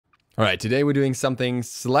Alright, today we're doing something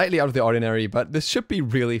slightly out of the ordinary, but this should be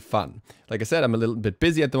really fun. Like I said, I'm a little bit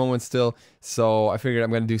busy at the moment still, so I figured I'm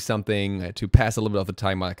going to do something to pass a little bit of the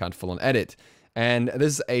time while I can't full on edit. And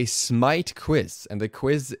this is a Smite quiz, and the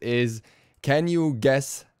quiz is, can you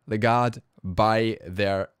guess the god by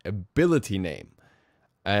their ability name?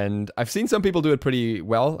 And I've seen some people do it pretty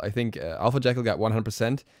well. I think Alpha Jackal got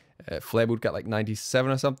 100%, Flairboot got like 97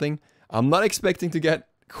 or something. I'm not expecting to get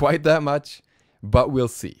quite that much, but we'll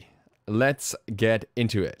see. Let's get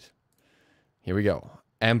into it. Here we go.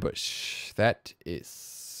 Ambush. That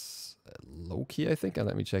is Loki, I think. And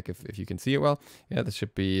let me check if you can see it well. Yeah, this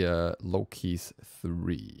should be Loki's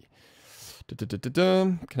 3.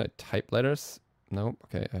 Can I type letters? No.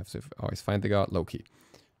 Okay, I have to always find the god Loki.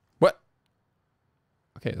 What?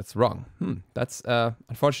 Okay, that's wrong. That's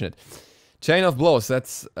unfortunate. Chain of Blows.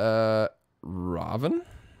 That's Raven.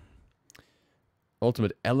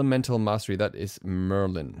 Ultimate Elemental Mastery. That is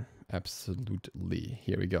Merlin. Absolutely.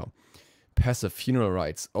 Here we go. Passive Funeral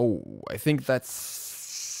Rites. Oh, I think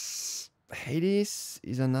that's Hades?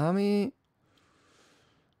 Izanami?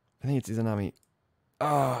 I think it's Izanami.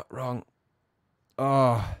 Ah, wrong.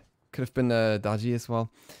 Oh, could have been Daji as well.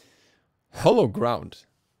 Hollow Ground.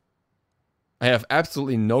 I have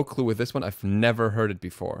absolutely no clue with this one. I've never heard it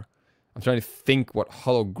before. I'm trying to think what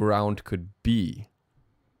Hollow Ground could be.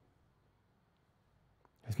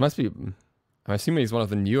 It must be... I'm assuming he's one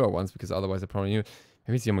of the newer ones, because otherwise I probably knew.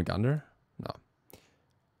 Maybe it's Yomagander? No.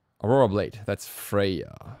 Aurora Blade. That's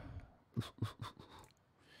Freya.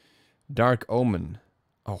 Dark Omen.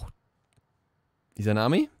 Oh.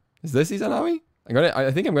 Izanami? Is this Izanami?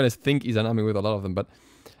 I think I'm gonna think Izanami with a lot of them, but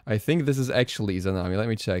I think this is actually Izanami. Let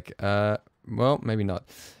me check. Well, maybe not.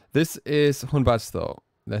 This is Hunbatsu.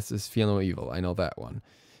 This is Fear No Evil. I know that one.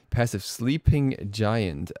 Passive Sleeping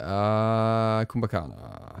Giant.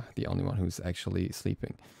 Kumbhakana. The only one who's actually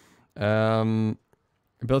sleeping.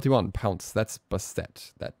 Ability 1, Pounce. That's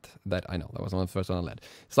Bastet. That I know. That was one of the first one I led.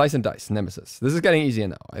 Slice and Dice. Nemesis. This is getting easier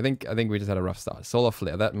now. I think we just had a rough start. Solar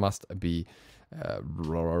Flare. That must be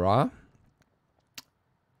Ra.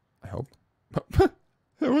 I hope. That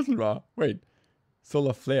wasn't Ra. Wait.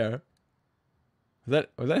 Solar Flare.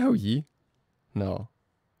 Was that Hou Yi? No.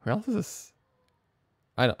 Where else is this?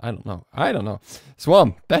 I don't know. I don't know.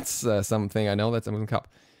 Swarm. That's something I know. That's a moving cup.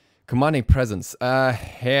 Commanding Presence.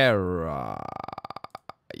 Hera.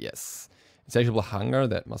 Yes. Insatiable Hunger.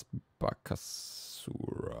 That must be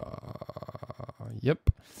Bakasura.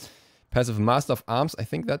 Yep. Passive Master of Arms. I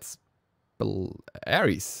think that's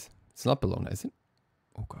Ares. It's not Bellona, is it?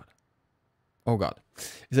 Oh god. Oh god.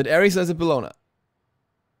 Is it Ares or is it Bellona?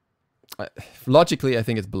 Logically, I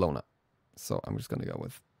think it's Bellona. So I'm just gonna go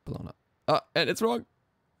with Bellona. And it's wrong.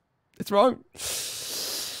 It's wrong.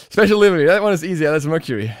 Special Delivery. That one is easier. That's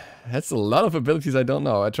Mercury. That's a lot of abilities I don't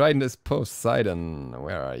know. I tried in this Poseidon.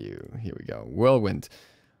 Where are you? Here we go. Whirlwind.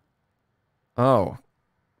 Oh.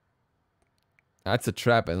 That's a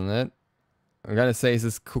trap, isn't it? I'm gonna say, is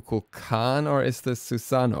this Kukulkan or is this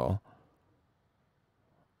Susanoo?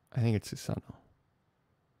 I think it's Susanoo.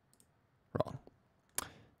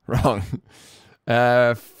 Wrong. Wrong.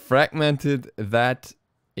 Fragmented. That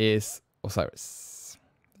is Osiris.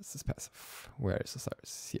 This is passive. Where is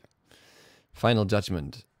Osiris? Here. Final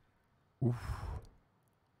Judgment. Oof.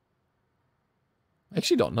 I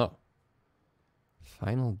actually don't know.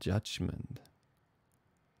 Final Judgment.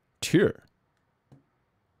 Tyr.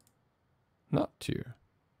 Not Tyr.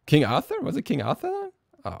 King Arthur? Was it King Arthur then?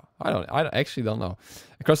 Oh, I actually don't know.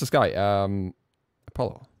 Across the Sky.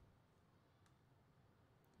 Apollo.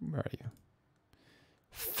 Where are you?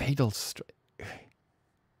 Fatal Strike.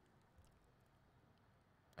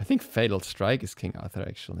 I think Fatal Strike is King Arthur,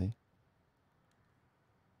 actually.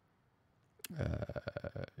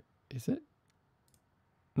 Is it?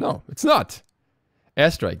 No, it's not.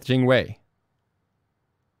 Airstrike, Jing Wei.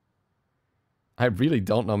 I really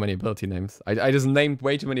don't know many ability names. I just named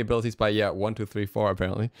way too many abilities by, yeah, 1, 2, 3, 4,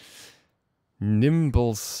 apparently.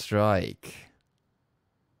 Nimble Strike.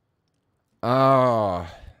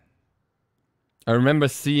 Ah. Oh. I remember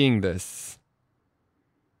seeing this.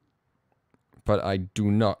 But I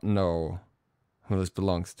do not know who this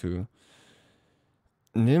belongs to.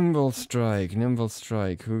 Nimble Strike, Nimble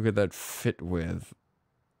Strike. Who could that fit with?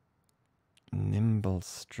 Nimble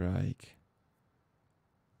Strike.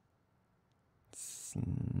 It's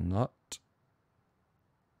not.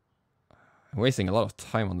 I'm wasting a lot of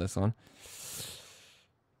time on this one.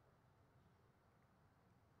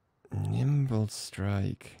 Nimble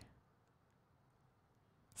Strike.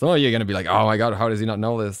 Some of you are going to be like, oh my god, how does he not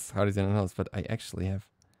know this? How does he not know this? But I actually have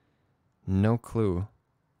no clue.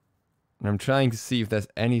 And I'm trying to see if there's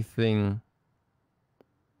anything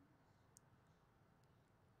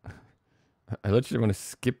I literally want to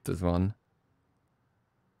skip this one.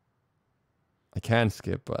 I can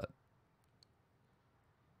skip, but...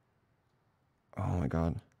 Oh my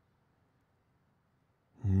god.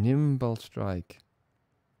 Nimble Strike.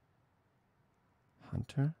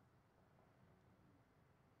 Hunter?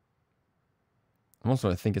 Also,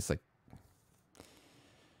 I think it's like...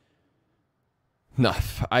 No,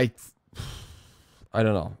 I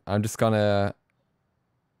don't know. I'm just gonna...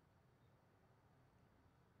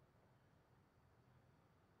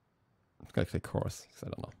 I'm gonna click horse, because I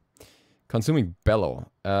don't know. Consuming Bellow.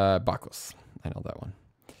 Bacchus. I know that one.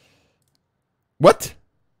 What?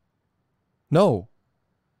 No.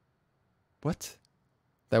 What?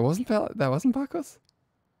 That wasn't Bacchus?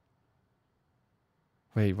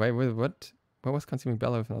 Wait, what? What was Consuming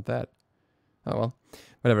Bellow if not that? Oh well.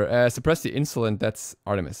 Whatever. Suppress the Insolent, that's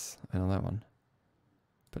Artemis. I know that one.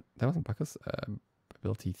 But that wasn't Bacchus.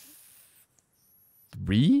 Ability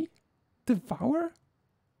 3? Devour?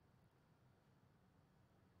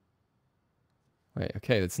 Wait,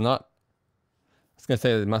 okay, it's not... I was gonna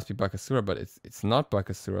say that it must be Bakasura, but it's not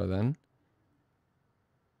Bakasura then.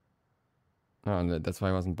 Oh, no, that's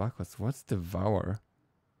why it wasn't Bacchus. What's Devour?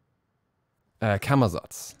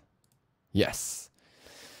 Camazotz. Yes.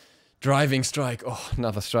 Driving Strike. Oh,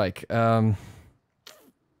 another strike.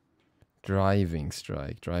 Driving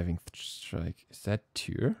Strike. Is that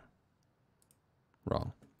Tyr?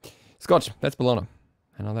 Wrong. Scotch. That's Bologna.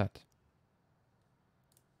 I know that.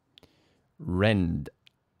 Rend.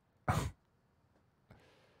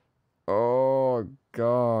 Oh,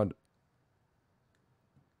 God.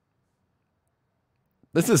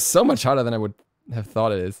 This is so much harder than I would have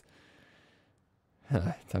thought it is.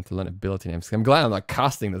 Time to learn ability names. I'm glad I'm not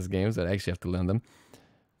casting those games, but I actually have to learn them.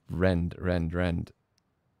 Rend.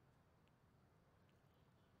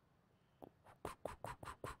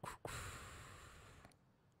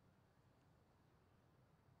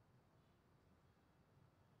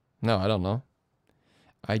 No, I don't know.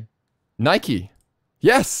 Nike.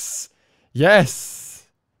 Yes.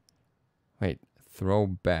 Wait,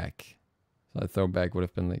 throwback. So throwback would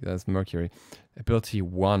have been like, that's Mercury. Ability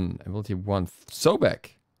 1.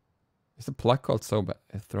 Soback. Is the plug called Soback?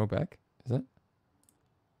 A throwback? Is it?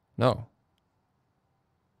 No.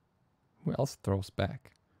 Who else throws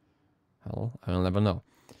back? Hell, I'll never know.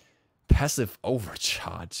 Passive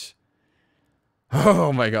Overcharge.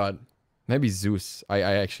 Oh my god. Maybe Zeus. I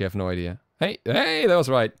actually have no idea. Hey, that was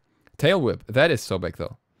right. Tail Whip. That is Soback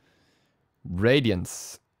though.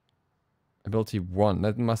 Radiance. Ability 1.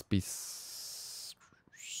 That must be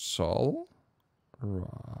Sol?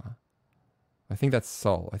 Ra. I think that's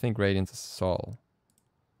Sol. I think Radiance is Sol.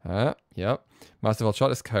 Yep. Masterful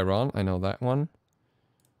Shot is Chiron. I know that one.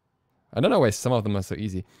 I don't know why some of them are so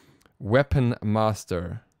easy. Weapon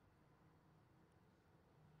Master.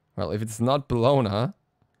 Well, if it's not Bellona,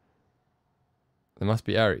 it must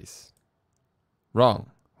be Ares.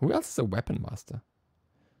 Wrong. Who else is a Weapon Master?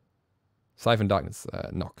 Siphon Darkness.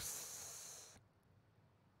 Nox.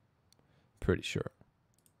 Pretty sure.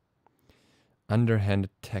 Underhanded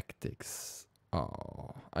Tactics.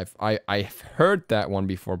 Oh, I've heard that one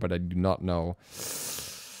before, but I do not know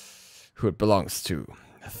who it belongs to.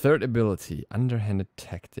 Third ability, Underhanded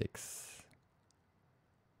Tactics.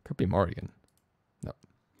 Could be Morrigan. No.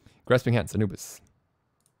 Grasping Hands, Anubis.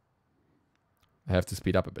 I have to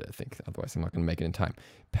speed up a bit, I think. Otherwise, I'm not going to make it in time.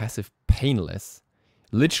 Passive Painless.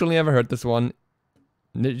 Literally never heard this one.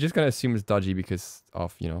 Just going to assume it's dodgy because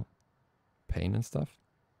of, you know, pain and stuff.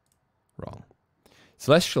 Wrong.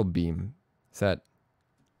 Celestial Beam. Is that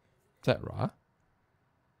Ra?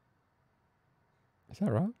 Is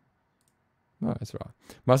that Ra? No, it's Ra.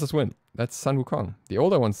 Master's Wind. That's Sun Wukong. The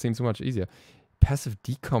older one seems so much easier. Passive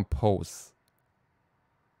Decompose.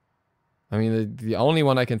 I mean, the only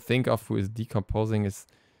one I can think of who is decomposing is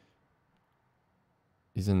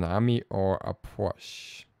Izanami or a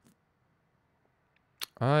Porsche.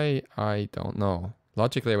 I don't know.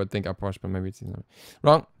 Logically, I would think a Porsche, but maybe it's Izanami.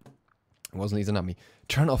 Wrong. It wasn't Izanami.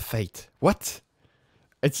 Turn of Fate. What?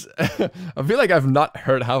 It's... I feel like I've not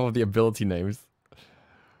heard half of the ability names.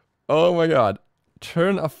 Oh my god.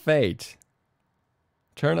 Turn of Fate.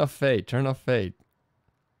 Turn of Fate. I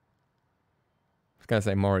was gonna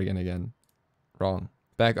say Morrigan again. Wrong.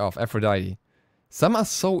 Back off. Aphrodite. Some are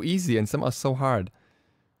so easy and some are so hard.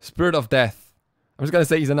 Spirit of Death. I'm just gonna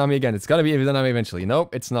say Izanami again. It's gonna be Izanami eventually.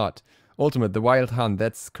 Nope, it's not. Ultimate. The Wild Hunt.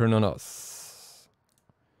 That's Kernonos.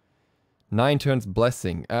 9 turns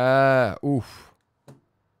Blessing. Oof.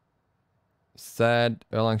 Sad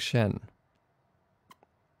Erlang Shen.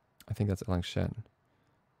 I think that's Erlang Shen.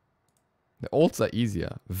 The ults are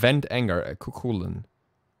easier. Vent Anger. Kukulin.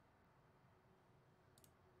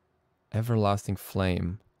 Everlasting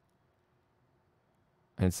Flame.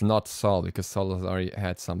 And it's not Sol, because Sol has already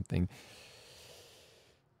had something.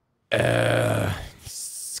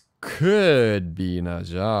 Could be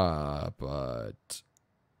Naja, but...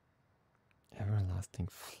 Everlasting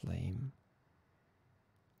Flame.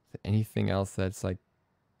 Is there anything else that's like...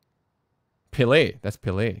 Pele, that's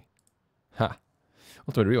Pele. Ha.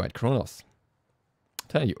 Ultimate Rewrite, Chronos. I'm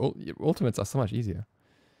telling you, your ultimates are so much easier.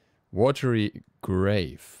 Watery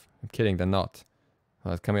Grave. I'm kidding, they're not.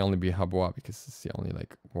 Well, it can only be Habois because it's the only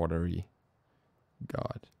like watery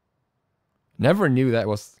god. Never knew that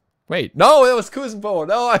was. Wait, no, it was Kuzenbo.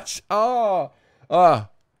 No, I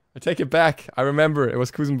take it back. I remember it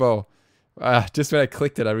was Kuzenbo. Just when I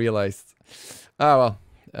clicked it, I realized. Oh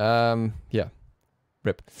well. Yeah.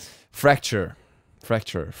 Rip. Fracture.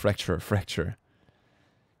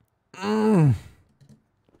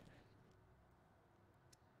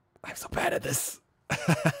 I'm so bad at this.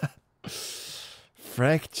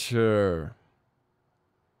 Fracture.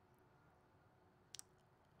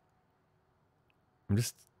 I'm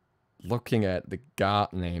just looking at the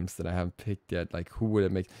god names that I haven't picked yet. Like, who would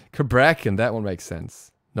it make? Cabrakan, that one makes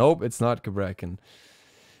sense. Nope, it's not Cabrakan.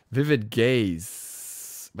 Vivid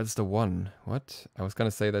Gaze. But it's the one. What? I was gonna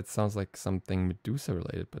say that sounds like something Medusa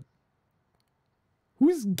related, but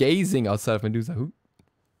who's gazing outside of Medusa? Who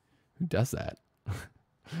does that?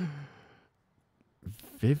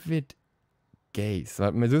 Vivid Gaze.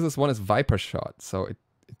 But Medusa's one is Viper Shot, so it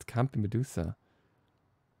can't be Medusa.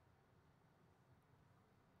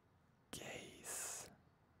 Gaze.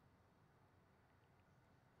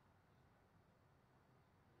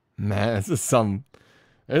 Man, this is some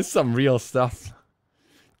real stuff.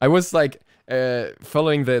 I was like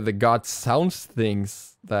following the God Sounds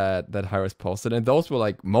things that Hyros posted, and those were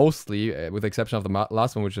like mostly, with the exception of the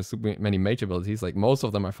last one, which is super many mage abilities, like most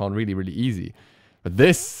of them I found really, really easy. But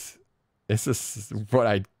this is what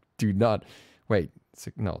I do not... Wait,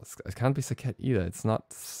 no, it can't be Saket either. It's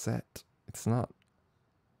not set. It's not...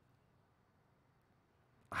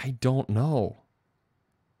 I don't know.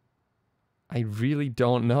 I really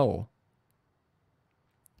don't know.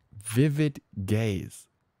 Vivid Gaze.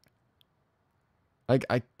 Like,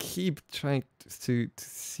 I keep trying to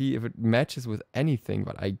see if it matches with anything,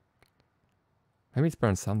 but maybe it's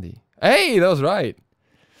Baron Samedi. Hey, that was right!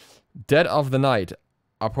 Dead of the Night.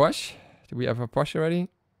 Aposh? Do we have Aposh already?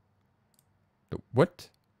 What?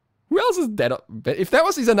 Who else is dead? If that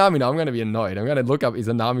was Izanami now, I'm gonna be annoyed. I'm gonna look up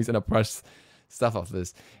Izanami's and Aposh stuff of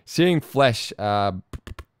this. Searing Flesh.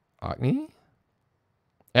 Agni?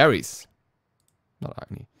 Ares. Not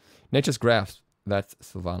Agni. Nature's Grasp. That's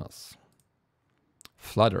Sylvanas.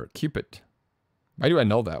 Flutter. Cupid. Why do I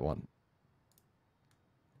know that one?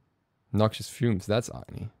 Noxious Fumes. That's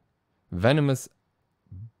Agni. Venomous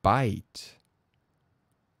Bite.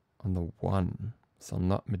 On the one. So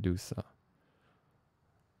not Medusa.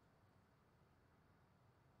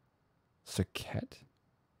 Saket?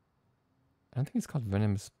 I don't think it's called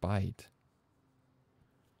Venomous Bite.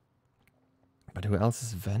 But who else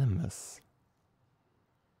is venomous?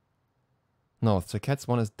 No, Saket's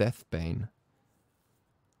one is Deathbane.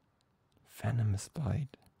 Venomous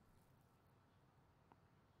Bite.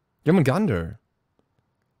 Jormungandr.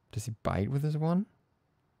 Does he bite with this one?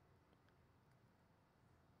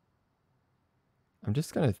 I'm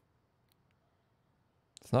just gonna...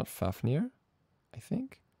 It's not Fafnir, I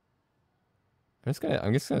think. I'm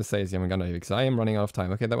just gonna say it's Jormungandr because I am running out of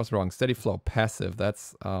time. Okay, that was wrong. Steady Flow, passive.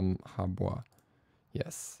 That's Habois.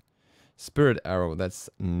 Yes. Spirit Arrow. That's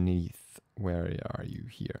Neath. Where are you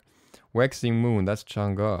here? Waxing Moon. That's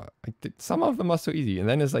Chang'e. Some of them are so easy. And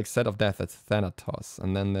then there's like Set of Death. That's Thanatos.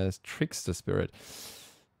 And then there's Trickster Spirit.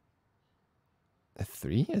 A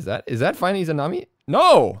 3? Is that finally Izanami?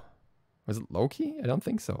 No! Was it Loki? I don't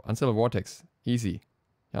think so. Unsettled Vortex. Easy.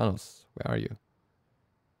 Janos, where are you?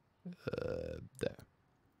 There.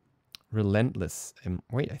 Relentless.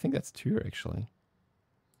 Wait, I think that's Tyr actually.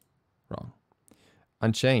 Wrong.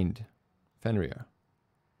 Unchained. Fenrir.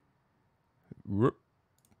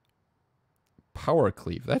 Power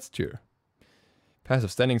Cleave. That's Tyr.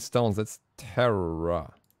 Passive Standing Stones. That's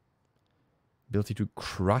Terra. Ability to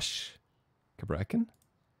Crush. Cabrakan?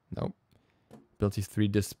 Nope. Ability 3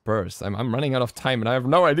 Disperse. I'm running out of time and I have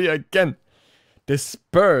no idea again.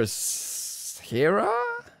 Disperse. Hera?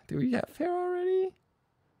 Do we have Hera already?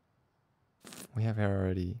 We have Hera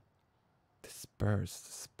already.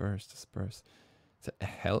 Disperse. Is that a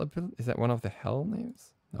hell ability? Is that one of the hell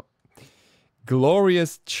names? No.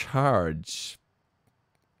 Glorious Charge.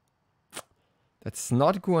 That's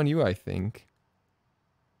not Guan Yu, I think.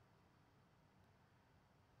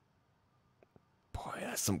 Boy,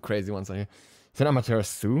 there's some crazy ones on here. Is it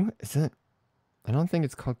Amaterasu? Is it? I don't think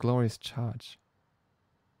it's called Glorious Charge.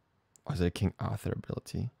 Or is it a King Arthur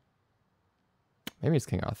ability? Maybe it's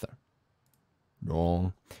King Arthur.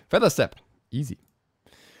 Wrong. Feather Step. Easy.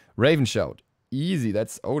 Raven Shout. Easy.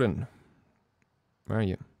 That's Odin. Where are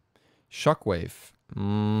you? Shockwave.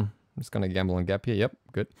 I'm just gonna gamble on Gap here. Yep,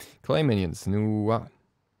 good. Clay Minions. Nua.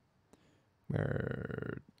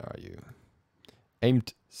 Where are you?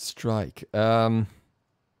 Aimed Strike. Oh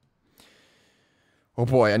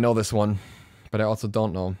boy, I know this one. But I also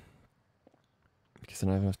don't know. Because I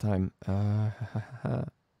don't have enough time.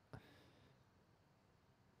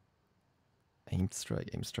 Aimed Strike,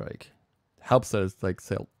 Aimed Strike. Helps that it's like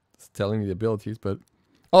telling me the abilities, but...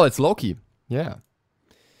 Oh, it's Loki. Yeah.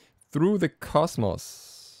 Through the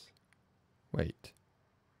Cosmos. Wait.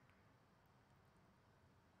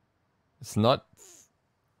 It's not...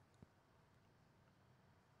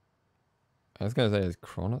 I was gonna say it's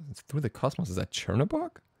Chronos. It's Through the Cosmos. Is that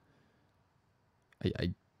Chernobog?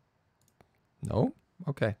 No?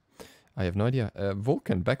 Okay. I have no idea.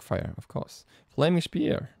 Vulcan, Backfire, of course. Flaming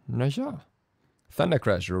Spear. Naja. Thunder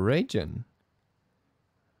Crash, Raging.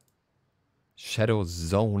 Shadow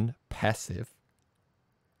Zone, passive.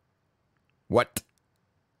 What?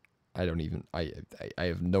 I don't even... I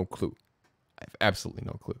have no clue. I have absolutely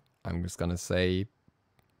no clue. I'm just gonna say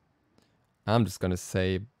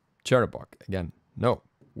Chernobog again. No.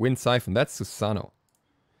 Wind Siphon, that's Susano.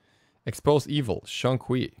 Expose Evil,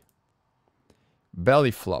 Shankui.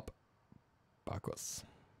 Belly Flop, Bakos.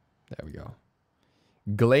 There we go.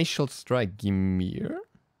 Glacial Strike, Gimir.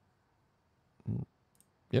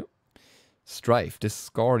 Yep. Strife,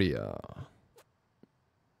 Discordia.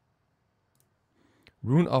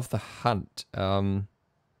 Rune of the Hunt. Rune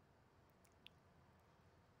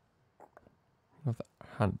of the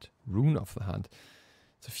Hunt. Rune of the Hunt.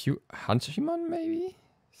 It's a few Huntsman, maybe?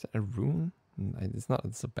 Is that a rune? It's not,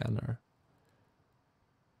 it's a banner.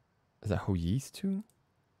 Is that Hoyi's too?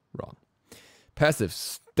 Wrong. Passive,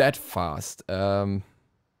 Steadfast.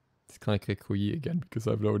 Just gonna click Hoyi again because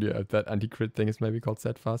I have no idea if that anti-crit thing is maybe called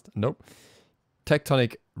Steadfast. Nope.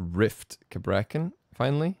 Tectonic Rift, Cabrakan,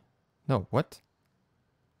 finally. No, what?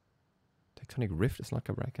 Tectonic Rift is not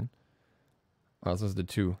Cabrakan. Oh, those are the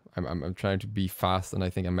two. I'm trying to be fast and I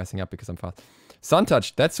think I'm messing up because I'm fast. Sun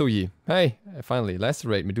Touch, that's Hoyi. Hey, finally.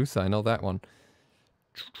 Lacerate, Medusa, I know that one.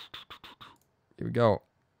 Here we go.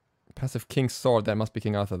 Passive King's Sword, that must be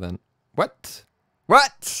King Arthur then. What?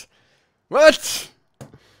 What? What?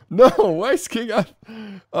 No, why is King Arthur?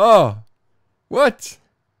 Oh, what?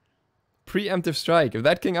 Preemptive Strike. If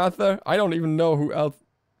that King Arthur, I don't even know who else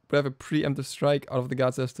would have a preemptive strike out of the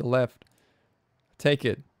gods that are still left. Take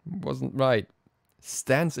it. Wasn't right.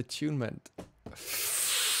 Stance Attunement.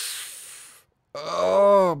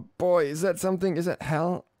 Oh boy, is that something? Is that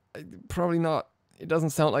hell? Probably not. It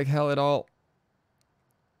doesn't sound like hell at all.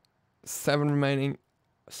 7 remaining.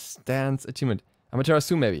 Stance Attunement.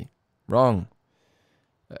 Amaterasu maybe. Wrong.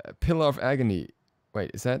 Pillar of Agony.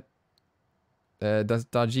 Wait, is that? That's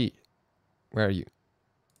Daji. Where are you?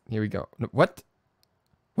 Here we go. No, what?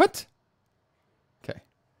 What? Okay.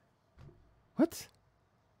 What?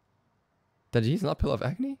 Daji is not Pillar of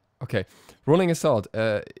Agony? Okay. Rolling Assault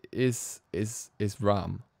is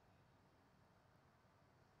Ram.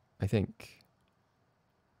 I think.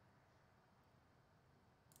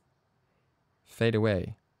 Fade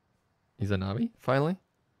Away. Izanami, finally?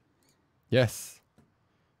 Yes.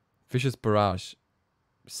 Vicious Barrage.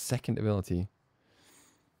 Second ability.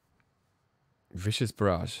 Vicious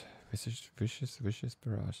Barrage. Vicious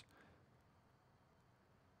Barrage.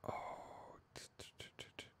 Oh.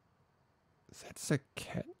 That's a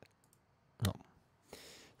cat? No.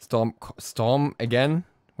 Storm again?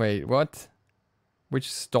 Wait, what? Which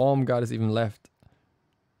Storm god is even left?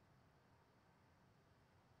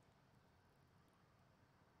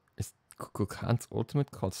 Is Kukulkan's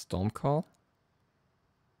ultimate called Storm Call?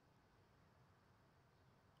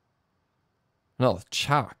 No,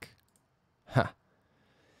 Chalk. Ha.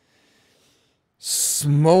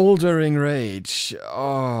 Smoldering Rage.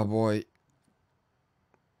 Oh boy.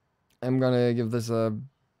 I'm gonna give this a...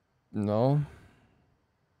 No.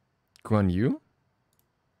 Guan Yu?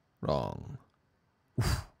 Wrong.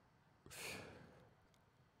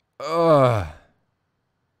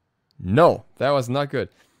 No, that was not good.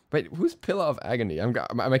 Wait, who's Pillar of Agony? I'm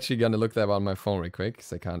actually gonna look that up on my phone real quick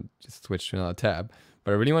because I can't just switch to another tab.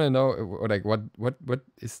 But I really want to know what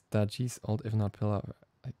is Daji's ult if not Pillar?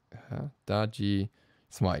 Like, huh? Daji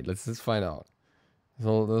Smite. Let's just find out. This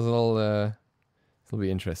will be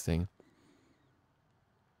interesting.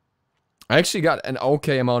 I actually got an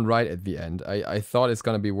okay amount right at the end. I thought it's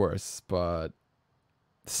gonna be worse, but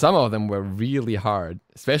Some of them were really hard,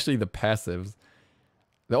 especially the passives.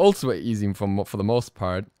 The ults were easy for the most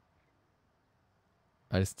part.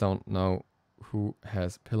 I just don't know who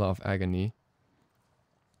has Pillar of Agony.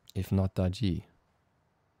 If not Daji.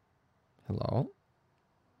 Hello?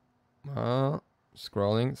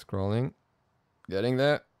 Scrolling. Getting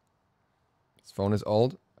there. His phone is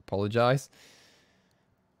old. Apologize.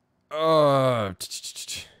 Some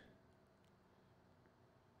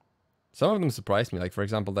of them surprised me. Like, for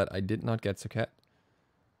example, that I did not get Saket.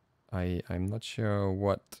 I'm not sure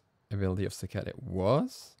what ability of Saket it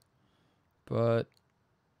was. But...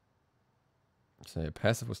 so your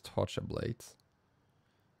passive was Torture Blades.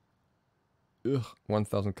 Ugh,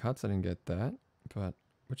 1000 cuts. I didn't get that. But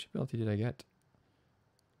which ability did I get?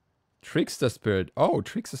 Trickster Spirit. Oh,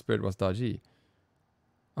 Trickster Spirit was Daji.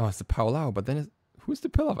 Oh, it's the Paolao. But then who's the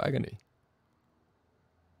Pillar of Agony?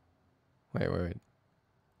 Wait. It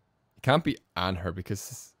can't be Anher because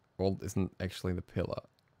his ult isn't actually the pillar.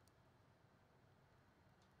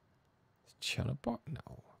 Is it Chanabok?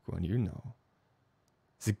 No. Go on, you know.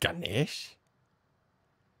 Is it Ganesh?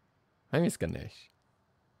 Maybe it's Ganesh.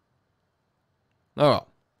 Oh well.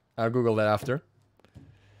 I'll Google that after.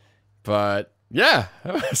 But yeah,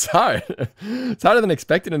 it's hard. It's harder than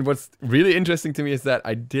expected, and what's really interesting to me is that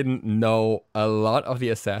I didn't know a lot of the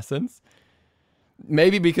assassins.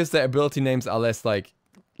 Maybe because their ability names are less like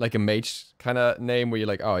a mage kind of name where you're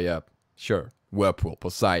like, oh yeah, sure, Whirlpool,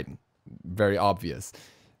 Poseidon, very obvious.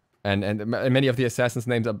 And many of the assassins'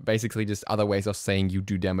 names are basically just other ways of saying you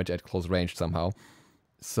do damage at close range somehow.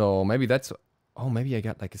 So maybe that's... oh, maybe I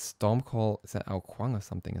got like a Storm Call. Is that Ao Kwang or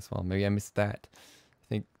something as well? Maybe I missed that.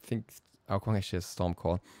 I think Ao Kwang actually has Storm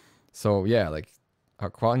Call. So yeah, like Ao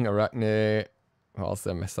Kwang, Arachne. What else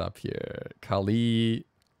did I mess up here? Kali,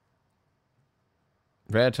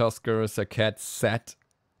 Ratatosker, Saket, Set.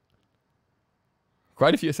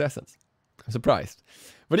 Quite a few assassins. I'm surprised.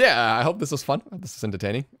 But yeah, I hope this was fun. I hope this was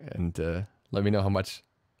entertaining. And let me know how much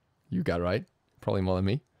you got right. Probably more than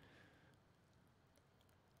me.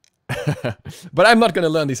 But I'm not going to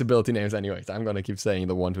learn these ability names anyways. I'm going to keep saying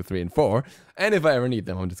the 1, 2, 3, and 4. And if I ever need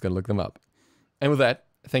them, I'm just going to look them up. And with that,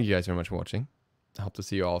 thank you guys very much for watching. I hope to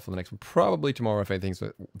see you all for the next one. Probably tomorrow if anything's...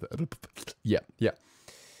 yeah.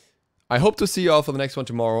 I hope to see you all for the next one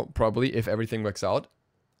tomorrow. Probably if everything works out.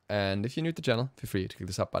 And if you're new to the channel, feel free to click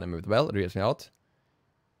the sub button and move the bell. It really helps me out.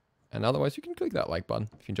 And otherwise, you can click that like button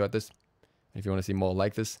if you enjoyed this. And if you want to see more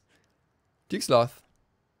like this. DukeSloth,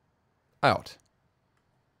 out.